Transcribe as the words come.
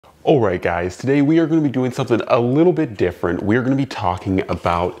Alright guys, today we are going to be doing something a little bit different. We are going to be talking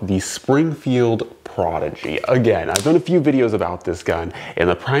about the Springfield Prodigy. Again, I've done a few videos about this gun, and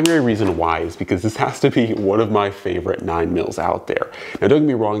the primary reason why is because this has to be one of my favorite 9mm out there. Now don't get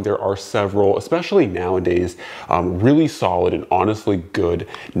me wrong, there are several, especially nowadays, really solid and honestly good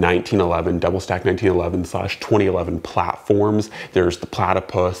 1911, double stack 1911/2011 platforms. There's the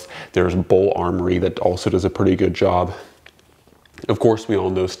Platypus, there's Bull Armory that also does a pretty good job. Of course, we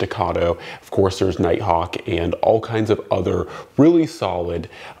all know Staccato. Of course, there's Nighthawk and all kinds of other really solid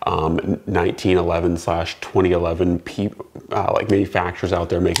 1911/2011 like manufacturers out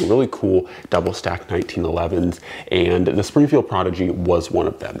there making really cool double stack 1911s. And the Springfield Prodigy was one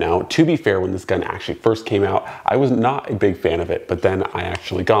of them. Now, to be fair, when this gun actually first came out, I was not a big fan of it, but then I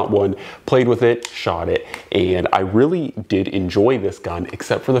actually got one, played with it, shot it, and I really did enjoy this gun,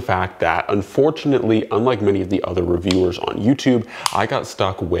 except for the fact that, unfortunately, unlike many of the other reviewers on YouTube, I got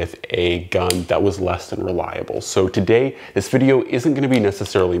stuck with a gun that was less than reliable. So today, this video isn't going to be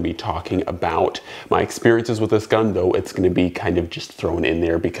necessarily me talking about my experiences with this gun, though it's going to be kind of just thrown in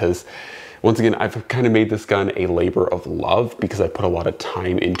there because, once again, I've kind of made this gun a labor of love because I put a lot of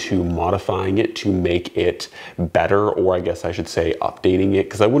time into modifying it to make it better, or I guess I should say updating it,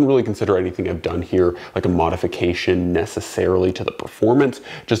 because I wouldn't really consider anything I've done here like a modification necessarily to the performance,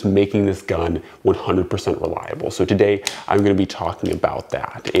 just making this gun 100% reliable. So today I'm going to be talking about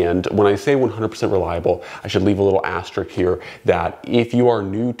that. And when I say 100% reliable, I should leave a little asterisk here that if you are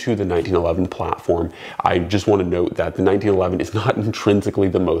new to the 1911 platform, I just want to note that the 1911 is not intrinsically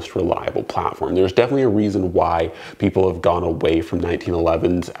the most reliable platform. There's definitely a reason why people have gone away from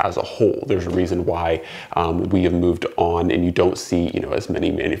 1911s as a whole. There's a reason why we have moved on, and you don't see, as many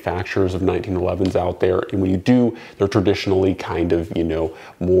manufacturers of 1911s out there. And when you do, they're traditionally kind of,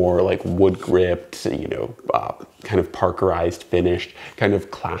 more like wood gripped, kind of Parkerized, finished, kind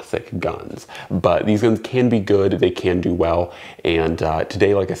of classic guns. But these guns can be good, they can do well. And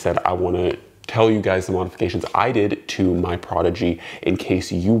today, like I said, I want to tell you guys the modifications I did to my Prodigy in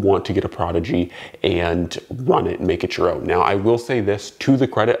case you want to get a Prodigy and run it and make it your own. Now, I will say this to the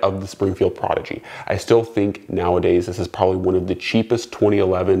credit of the Springfield Prodigy. I still think nowadays this is probably one of the cheapest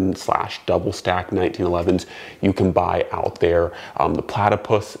 2011/double stack 1911s you can buy out there. The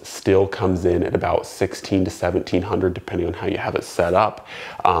Platypus still comes in at about $1,600 to $1,700 depending on how you have it set up.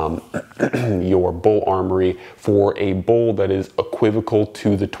 Your Bull Armory, for a Bull that is equivocal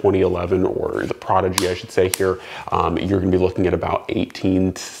to the 2011 or the Prodigy, I should say here, you're going to be looking at about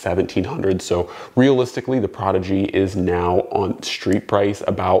 $1,800 to $1,700. So realistically, the Prodigy is now on street price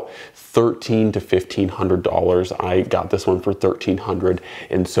about $1,300 to $1,500. I got this one for $1,300,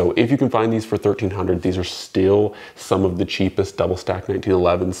 and so if you can find these for $1,300, these are still some of the cheapest double stack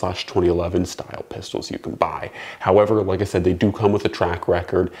 1911/2011 style pistols you can buy. However, like I said, they do come with a track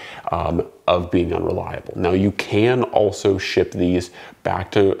record of being unreliable. Now, you can also ship these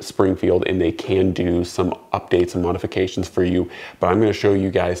back to Springfield and they can do some updates and modifications for you, but I'm going to show you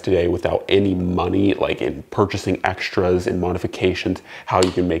guys today without any money, like in purchasing extras and modifications, how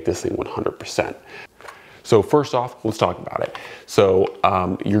you can make this thing 100%. So first off, let's talk about it. So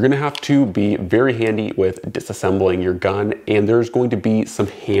you're gonna have to be very handy with disassembling your gun, and there's going to be some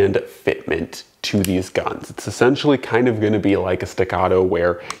hand fitment to these guns. It's essentially kind of going to be like a Staccato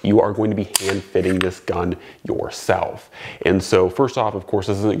where you are going to be hand fitting this gun yourself. And so first off, of course,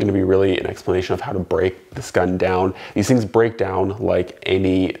 this isn't going to be really an explanation of how to break this gun down. These things break down like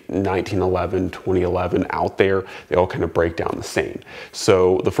any 1911, 2011 out there. They all kind of break down the same.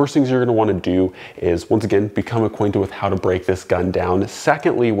 So the first things you're going to want to do is, once again, become acquainted with how to break this gun down.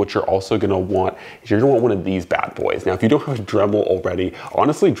 Secondly, what you're also going to want is you're going to want one of these bad boys. Now, if you don't have a Dremel already,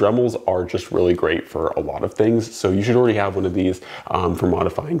 honestly, Dremels are just really great for a lot of things, so you should already have one of these for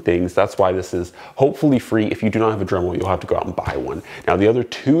modifying things. That's why this is hopefully free. If you do not have a Dremel, you'll have to go out and buy one. Now, the other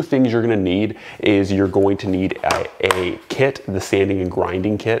two things you're going to need is you're going to need a kit, the sanding and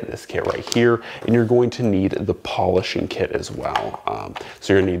grinding kit, this kit right here, and you're going to need the polishing kit as well.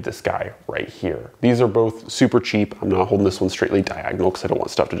 So you're going to need this guy right here. These are both super cheap. I'm not holding this one straightly diagonal because I don't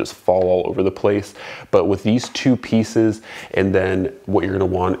want stuff to just fall all over the place, but with these two pieces, and then what you're going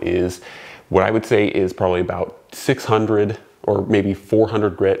to want is what I would say is probably about 600 or maybe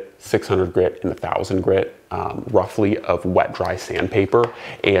 400 grit, 600 grit, and 1,000 grit, roughly, of wet dry sandpaper.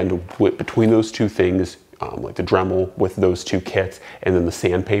 And between those two things, like the Dremel with those two kits and then the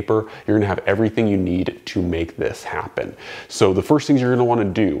sandpaper, you're gonna have everything you need to make this happen. So the first things you're gonna wanna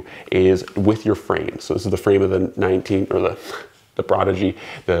do is with your frame. So this is the frame of the the Prodigy,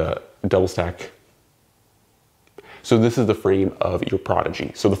 the double stack So this is the frame of your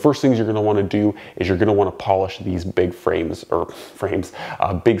Prodigy. So the first things you're going to want to do is you're going to want to polish these big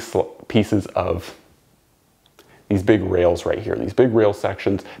pieces of these big rails right here. These big rail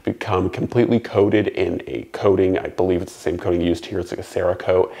sections become completely coated in a coating. I believe it's the same coating used here. It's like a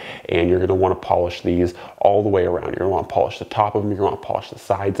Cerakote, and you're going to want to polish these all the way around. You're going to want to polish the top of them. You're going to want to polish the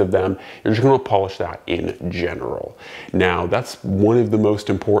sides of them. You're just going to polish that in general. Now, that's one of the most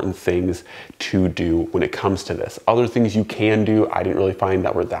important things to do when it comes to this. Other things you can do, I didn't really find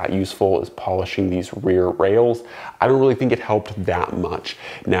that were that useful, is polishing these rear rails. I don't really think it helped that much.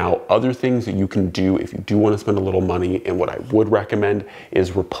 Now, other things that you can do if you do want to spend a little money, and what I would recommend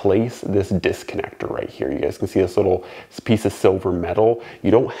is replace this disconnector right here. You guys can see this little piece of silver metal.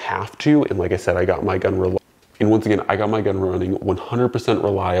 You don't have to, and like I said, I got my gun running 100%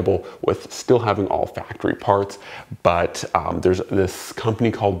 reliable with still having all factory parts, but there's this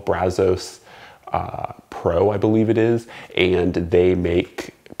company called Brazos Pro, I believe it is, and they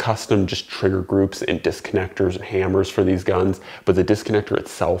make custom just trigger groups and disconnectors and hammers for these guns, but the disconnector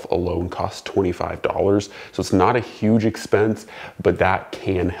itself alone costs $25. So it's not a huge expense, but that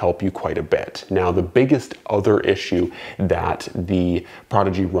can help you quite a bit. Now, the biggest other issue that the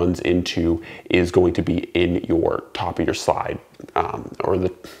Prodigy runs into is going to be in your top of your slide,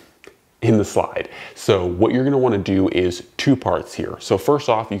 in the slide. So what you're going to want to do is two parts here. So first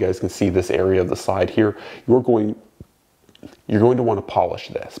off, you guys can see this area of the slide here. You're going to want to polish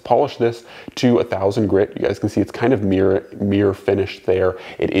this. Polish this to 1000 grit. You guys can see it's kind of mirror finished there.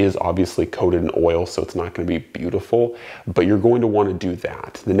 It is obviously coated in oil, so it's not going to be beautiful, but you're going to want to do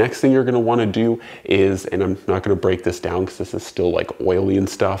that. The next thing you're going to want to do is, and I'm not going to break this down because this is still like oily and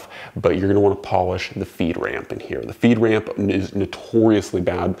stuff, but you're going to want to polish the feed ramp in here. The feed ramp is notoriously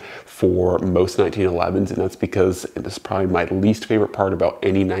bad for most 1911s, and that's because, and this is probably my least favorite part about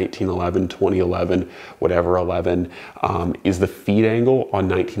any 1911, 2011, whatever 11, is the feed angle on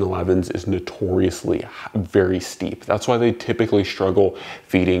 1911s is notoriously very steep. That's why they typically struggle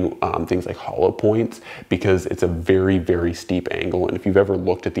feeding things like hollow points, because it's a very, very steep angle. And if you've ever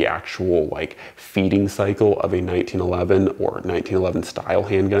looked at the actual like feeding cycle of a 1911 or 1911 style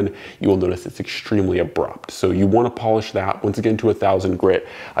handgun, you will notice it's extremely abrupt. So you want to polish that once again to 1000 grit.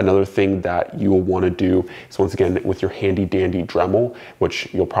 Another thing that you will want to do is, once again, with your handy dandy Dremel,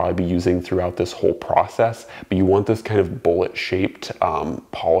 which you'll probably be using throughout this whole process, but you want this kind of bullet shaped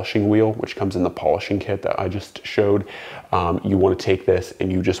polishing wheel, which comes in the polishing kit that I just showed. You want to take this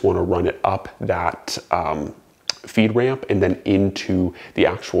and you just want to run it up that feed ramp and then into the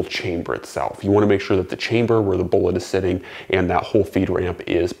actual chamber itself. You want to make sure that the chamber where the bullet is sitting and that whole feed ramp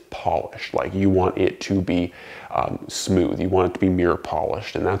is polished. Like, you want it to be smooth. You want it to be mirror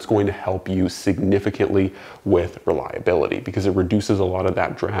polished, and that's going to help you significantly with reliability because it reduces a lot of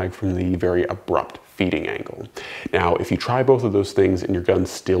that drag from the very abrupt feeding angle. Now, if you try both of those things and your gun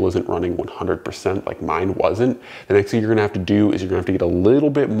still isn't running 100% like mine wasn't, the next thing you're gonna have to do is you're gonna have to get a little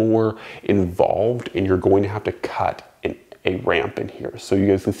bit more involved, and you're going to have to cut a ramp in here. So you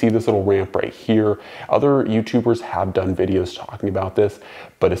guys can see this little ramp right here. Other YouTubers have done videos talking about this,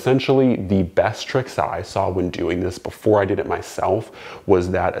 but essentially the best tricks that I saw when doing this before I did it myself was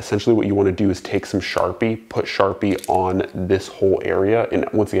that essentially what you want to do is take some Sharpie, put Sharpie on this whole area, and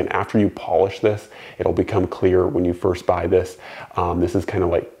once again, after you polish this, it'll become clear when you first buy this. This is kind of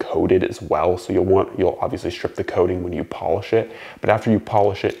like coated as well, so you'll obviously strip the coating when you polish it, but after you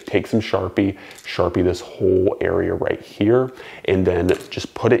polish it, take some Sharpie this whole area right here, and then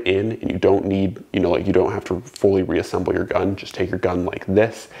just put it in, and you don't need, you don't have to fully reassemble your gun. Just take your gun like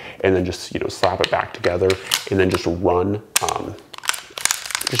this, and then just, slap it back together, and then just run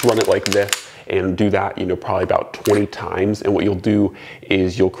it like this, and do that, probably about 20 times. And what you'll do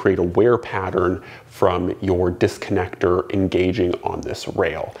is you'll create a wear pattern from your disconnector engaging on this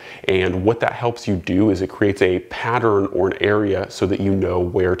rail. And what that helps you do is it creates a pattern or an area so that you know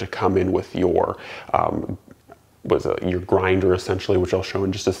where to come in with your your grinder, essentially, which I'll show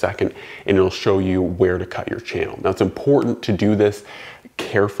in just a second, and it'll show you where to cut your channel. Now, it's important to do this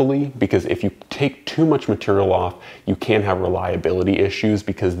carefully because if you take too much material off, you can have reliability issues,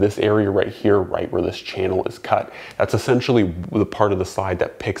 because this area right here, right where this channel is cut, that's essentially the part of the slide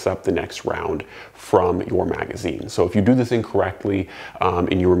that picks up the next round from your magazine. So if you do this incorrectly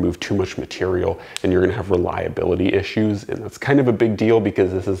and you remove too much material, then you're gonna have reliability issues, and that's kind of a big deal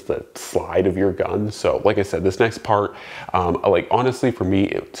because this is the slide of your gun. So like I said, this next part, honestly, for me,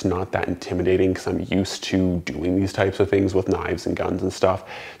 it's not that intimidating because I'm used to doing these types of things with knives and guns and and stuff.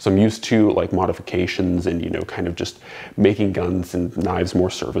 So I'm used to like modifications and, you know, kind of just making guns and knives more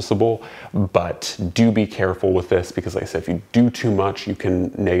serviceable. But do be careful with this because like I said, if you do too much, you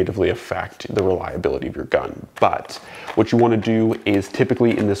can negatively affect the reliability of your gun. But what you want to do is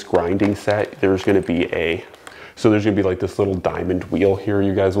typically in this grinding set, there's going to be there's gonna be like this little diamond wheel here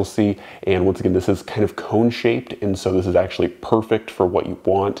you guys will see. And once again, this is kind of cone shaped. And so this is actually perfect for what you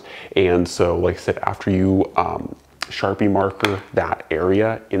want. And so like I said, after you Sharpie marker that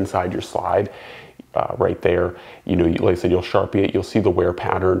area inside your slide, right there, you know, like I said, you'll Sharpie it, you'll see the wear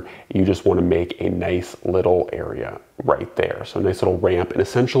pattern. You just wanna make a nice little area right there. So a nice little ramp. And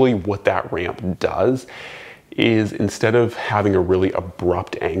essentially what that ramp does is instead of having a really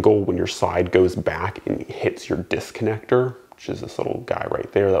abrupt angle when your slide goes back and hits your disconnector, which is this little guy right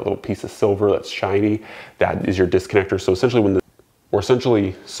there, that little piece of silver that's shiny, that is your disconnector. So essentially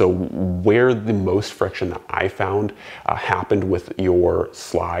where the most friction that I found happened with your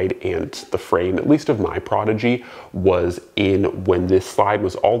slide and the frame, at least of my Prodigy, was in when this slide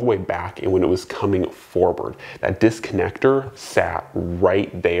was all the way back and when it was coming forward. That disconnector sat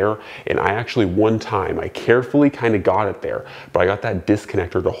right there, and I actually one time, I carefully kind of got it there, but I got that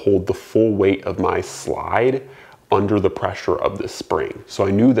disconnector to hold the full weight of my slide under the pressure of the spring. So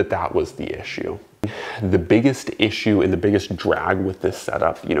I knew that that was the issue. The biggest issue and the biggest drag with this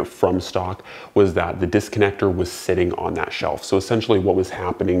setup, you know, from stock, was that the disconnector was sitting on that shelf. So essentially what was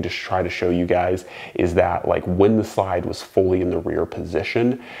happening, to try to show you guys, is that like when the slide was fully in the rear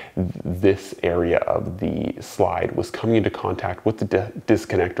position, this area of the slide was coming into contact with the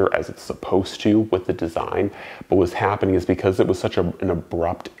disconnector as it's supposed to with the design. But what's happening is because it was such an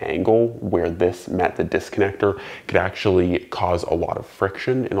abrupt angle where this met the disconnector, could actually cause a lot of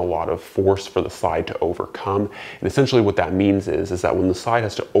friction and a lot of force for the slide to overcome. And essentially what that means is that when the slide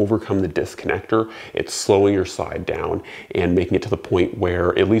has to overcome the disconnector, it's slowing your slide down and making it to the point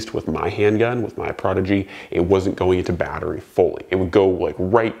where, at least with my handgun, with my Prodigy, it wasn't going into battery fully. It would go like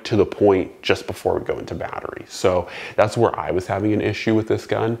right to the point just before it would go into battery. So that's where I was having an issue with this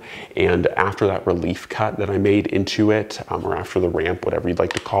gun. And after that relief cut that I made into it, or after the ramp, whatever you'd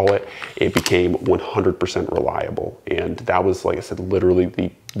like to call it, it became 100% reliable. And that was, like I said, literally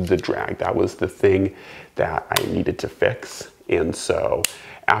the drag. That was the thing that I needed to fix. And so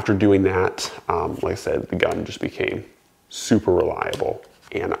after doing that, like I said, the gun just became super reliable,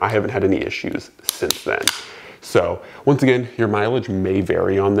 and I haven't had any issues since then. So once again, your mileage may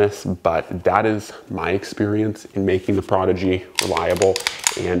vary on this, but that is my experience in making the Prodigy reliable.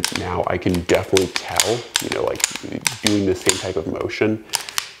 And now I can definitely tell, you know, like doing the same type of motion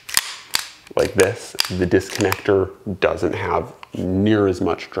like this, the disconnector doesn't have near as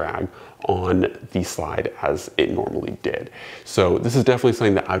much drag on the slide as it normally did. So this is definitely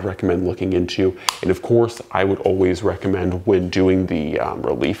something that I'd recommend looking into. And of course, I would always recommend when doing the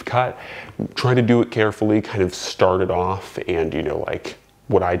relief cut, try to do it carefully, kind of start it off, and, you know, like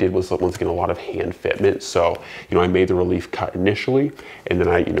what I did was, once again, a lot of hand fitment. So, you know, I made the relief cut initially, and then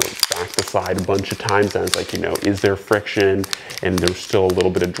I, you know, backed the slide a bunch of times. And I was like, you know, is there friction? And there's still a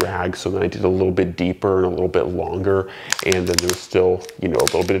little bit of drag. So then I did a little bit deeper and a little bit longer. And then there was still, you know, a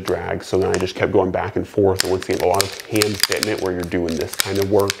little bit of drag. So then I just kept going back and forth. And once again, a lot of hand fitment where you're doing this kind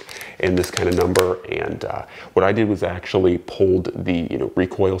of work and this kind of number. And what I did was actually pulled the, you know,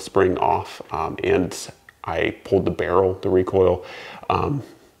 recoil spring off, and I pulled the barrel, the recoil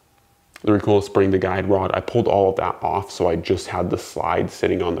spring, the guide rod. I pulled all of that off, so I just had the slide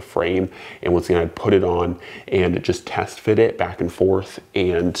sitting on the frame. And once again, I'd put it on and just test fit it back and forth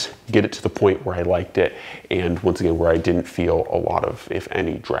and get it to the point where I liked it. And once again, where I didn't feel a lot of, if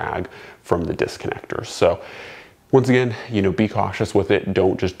any, drag from the disconnectors. So once again, you know, be cautious with it.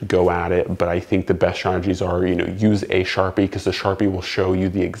 Don't just go at it. But I think the best strategies are, you know, use a Sharpie, because the Sharpie will show you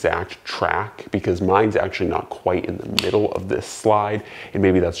the exact track, because mine's actually not quite in the middle of this slide. And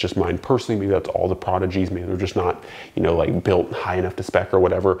maybe that's just mine personally. Maybe that's all the Prodigies. Maybe they're just not, you know, like built high enough to spec or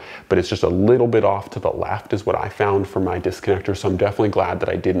whatever. But it's just a little bit off to the left is what I found for my disconnector. So I'm definitely glad that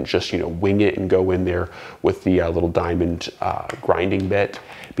I didn't just, you know, wing it and go in there with the little diamond grinding bit,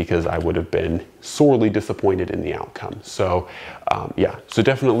 because I would have been sorely disappointed in the outcome. So yeah, so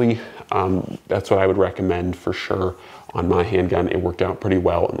definitely that's what I would recommend for sure on my handgun. It worked out pretty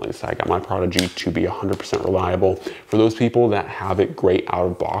well, and like I said, I got my Prodigy to be 100% reliable. For those people that have it great out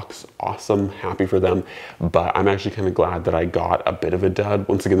of box, awesome, happy for them. But I'm actually kind of glad that I got a bit of a dud.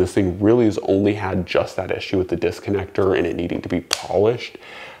 Once again, this thing really has only had just that issue with the disconnector and it needing to be polished.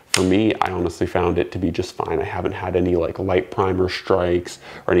 For me, I honestly found it to be just fine. I haven't had any like light primer strikes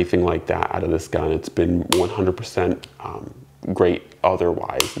or anything like that out of this gun. It's been 100% great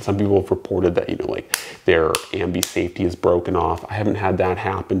otherwise. And some people have reported that, you know, like their ambi safety is broken off. I haven't had that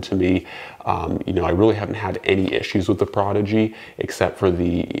happen to me. You know, I really haven't had any issues with the Prodigy except for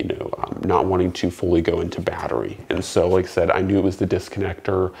the, you know, not wanting to fully go into battery. And so, like I said, I knew it was the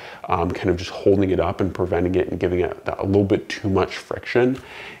disconnector, kind of just holding it up and preventing it and giving it a little bit too much friction.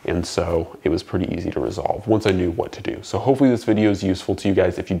 And so it was pretty easy to resolve once I knew what to do. So hopefully this video is useful to you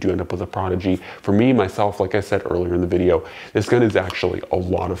guys if you do end up with a Prodigy. For me, myself, like I said earlier in the video, this gun is actually a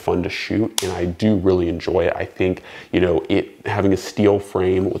lot of fun to shoot, and I do really enjoy it. I think, you know, it having a steel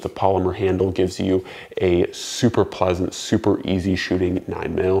frame with a polymer handle gives you a super pleasant, super easy shooting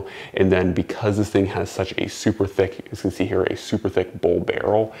 9mm. And then because this thing has such a super thick, as you can see here, a super thick bull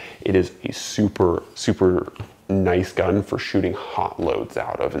barrel, it is a super nice gun for shooting hot loads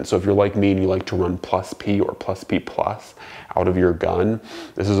out of. And so if you're like me and you like to run plus P or plus P plus out of your gun,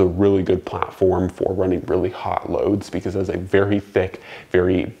 this is a really good platform for running really hot loads because it has a very thick,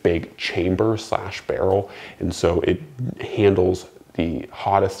 very big chamber / barrel. And so it handles the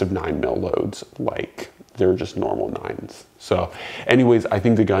hottest of 9mm loads like they're just normal 9s. So anyways, I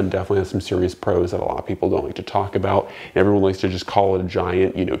think the gun definitely has some serious pros that a lot of people don't like to talk about. And everyone likes to just call it a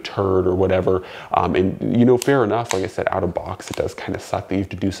giant, you know, turd or whatever. And, you know, fair enough. Like I said, out of box, it does kind of suck that you have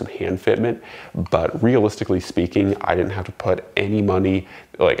to do some hand fitment. But realistically speaking, I didn't have to put any money.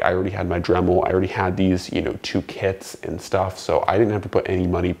 Like I already had my Dremel. I already had these, you know, 2 kits and stuff. So I didn't have to put any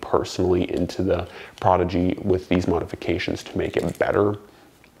money personally into the Prodigy with these modifications to make it better.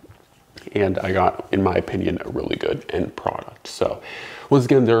 And I got, in my opinion, a really good end product. So once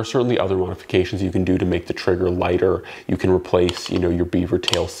again, there are certainly other modifications you can do to make the trigger lighter. You can replace, you know, your beaver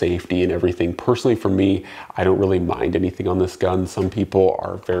tail safety and everything. Personally, for me, I don't really mind anything on this gun. Some people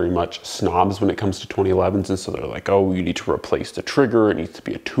are very much snobs when it comes to 2011s, and so they're like, oh, you need to replace the trigger. It needs to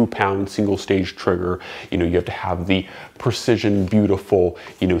be a 2-pound single stage trigger. You know, you have to have the precision, beautiful,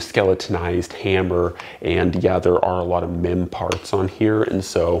 you know, skeletonized hammer. And yeah, there are a lot of MIM parts on here, and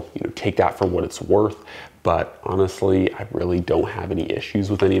so, you know, take that for what it's worth. But honestly, I really don't have any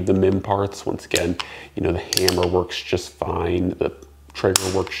issues with any of the MIM parts. Once again, you know, the hammer works just fine. The trigger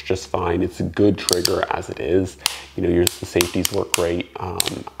works just fine. It's a good trigger as it is. You know, the safeties work great.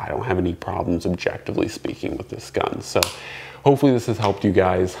 I don't have any problems objectively speaking with this gun. So hopefully this has helped you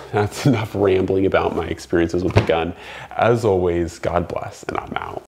guys. That's enough rambling about my experiences with the gun. As always, God bless, and I'm out.